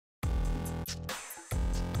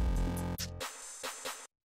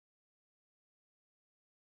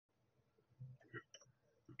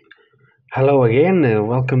Hello again,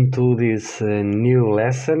 welcome to this new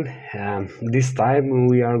lesson. This time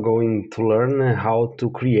we are going to learn how to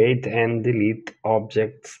create and delete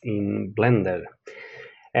objects in Blender.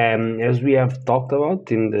 As we have talked about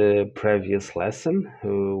in the previous lesson,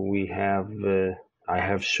 I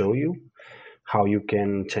have shown you how you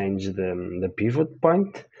can change the pivot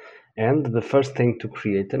point. And the first thing to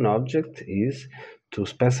create an object is to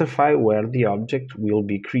specify where the object will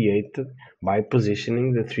be created by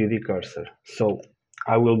positioning the 3D cursor. So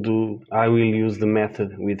I will use the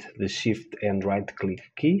method with the shift and right click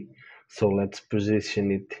key. So let's position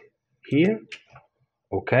it here.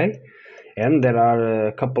 Okay. And there are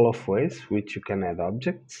a couple of ways which you can add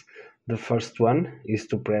objects. The first one is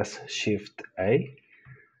to press shift A.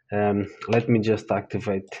 Let me just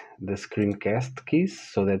activate the screencast keys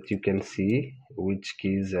so that you can see which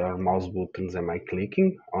keys or mouse buttons am I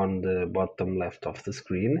clicking on the bottom left of the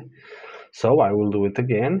screen. So I will do it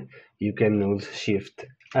again. You can use Shift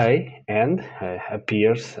A and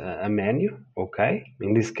appears a menu. Okay,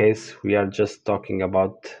 in this case we are just talking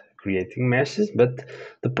about creating meshes, but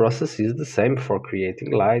the process is the same for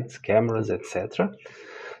creating lights, cameras, etc.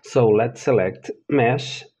 So let's select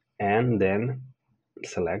mesh and then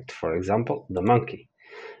select, for example, the monkey.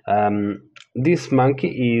 This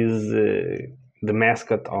monkey is the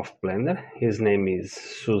mascot of Blender. His name is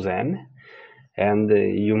Suzanne, and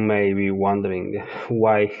you may be wondering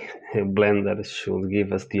why Blender should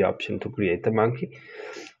give us the option to create a monkey.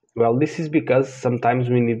 Well, this is because sometimes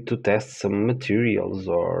we need to test some materials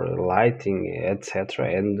or lighting, etc.,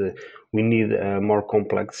 and we need a more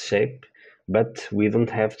complex shape, but we don't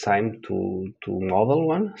have time to model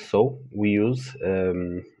one, so we use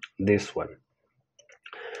this one.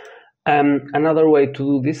 Another way to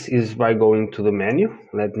do this is by going to the menu.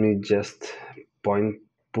 Let me just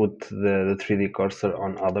put the 3D cursor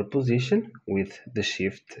on other position with the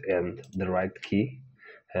shift and the right key.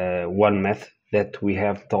 One method that we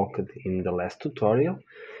have talked in the last tutorial.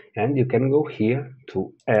 And you can go here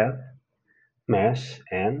to add mesh,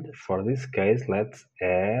 and for this case let's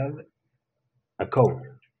add a cone.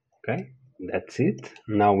 Okay, that's it.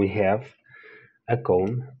 Now we have a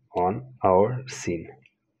cone on our scene.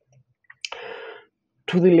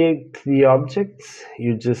 To delete the objects,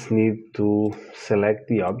 you just need to select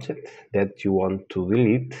the object that you want to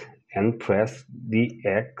delete and press the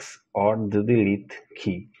X or the delete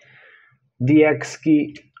key. The X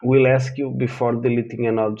key will ask you before deleting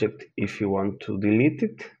an object if you want to delete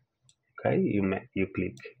it. Okay, you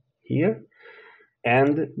click here,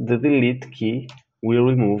 and the delete key will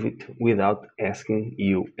remove it without asking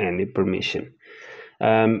you any permission.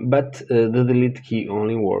 But the delete key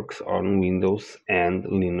only works on Windows and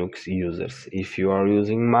Linux users. If you are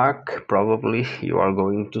using Mac, probably you are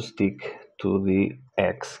going to stick to the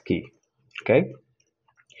X key. Okay.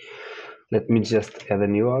 Let me just add a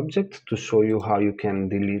new object to show you how you can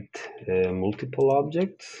delete multiple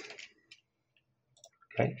objects.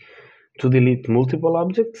 Okay. To delete multiple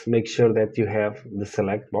objects, make sure that you have the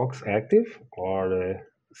select box active, or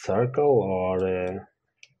circle, or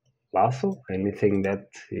lasso, anything that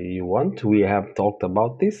you want. We have talked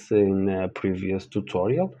about this in a previous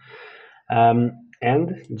tutorial.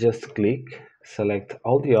 And just click, select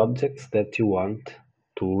all the objects that you want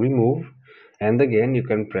to remove, and again you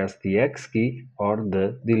can press the X key or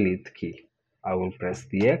the delete key. I will press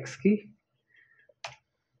the X key,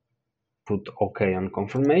 put OK on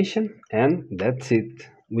confirmation, and that's it.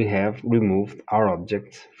 We have removed our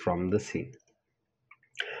objects from the scene.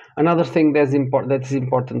 Another thing that's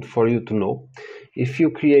important for you to know, if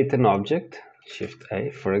you create an object, Shift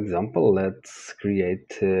A, for example, let's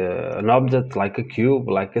create an object like a cube,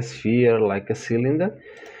 like a sphere, like a cylinder.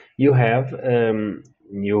 You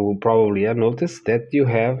probably have noticed that you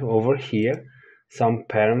have over here some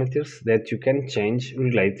parameters that you can change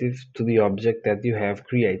relative to the object that you have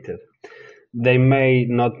created. They may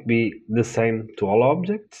not be the same to all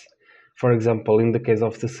objects. For example, in the case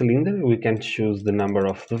of the cylinder, we can choose the number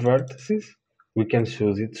of the vertices, we can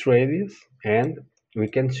choose its radius, and we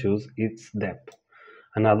can choose its depth.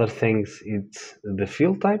 Another thing is the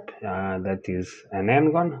fill type, that is an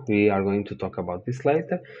n-gon. We are going to talk about this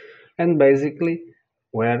later. And basically,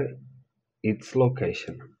 where its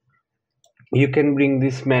location. You can bring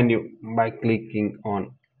this menu by clicking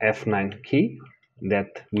on F9 key.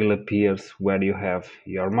 That will appear where you have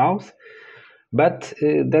your mouse. But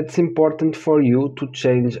that's important for you to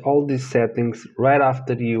change all these settings right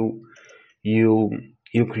after you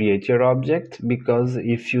create your object, because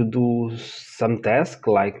if you do some task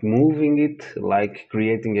like moving it, like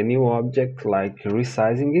creating a new object, like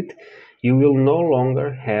resizing it, you will no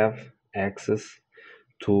longer have access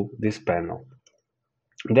to this panel.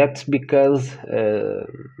 That's because a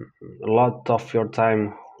lot of your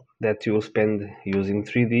time that you spend using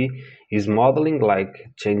 3D is modeling,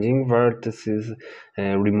 like changing vertices,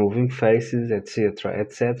 removing faces, etc.,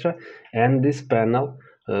 etc. And this panel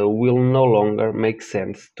will no longer make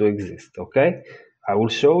sense to exist. Okay, I will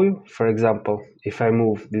show you. For example, if I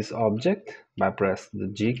move this object by press the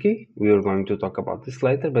G key, we are going to talk about this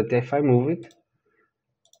later. But if I move it,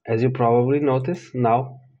 as you probably notice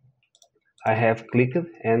now, I have clicked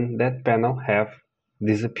and that panel have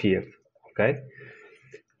disappeared. Okay,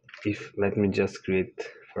 if let me just create,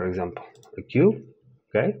 for example, a cube.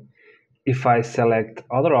 Okay, if I select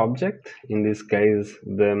other object, in this case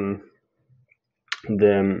the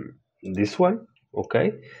this one,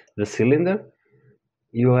 okay, the cylinder,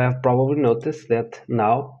 you have probably noticed that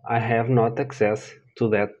now I have not access to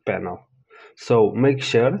that panel. So make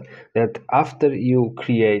sure that after you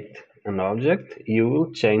create an object, you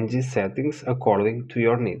will change the settings according to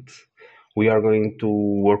your needs. We are going to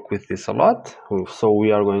work with this a lot, so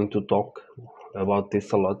we are going to talk about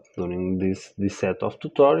this a lot during this set of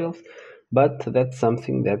tutorials, but that's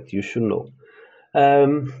something that you should know.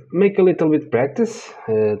 Make a little bit practice.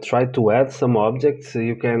 Try to add some objects.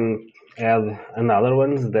 You can add another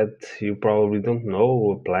ones that you probably don't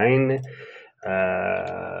know. A plane.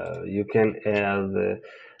 You can add.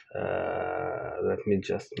 Let me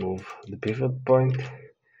just move the pivot point.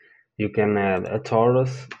 You can add a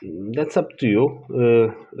torus. That's up to you.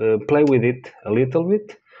 Play with it a little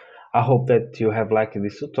bit. I hope that you have liked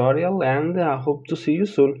this tutorial, and I hope to see you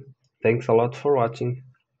soon. Thanks a lot for watching.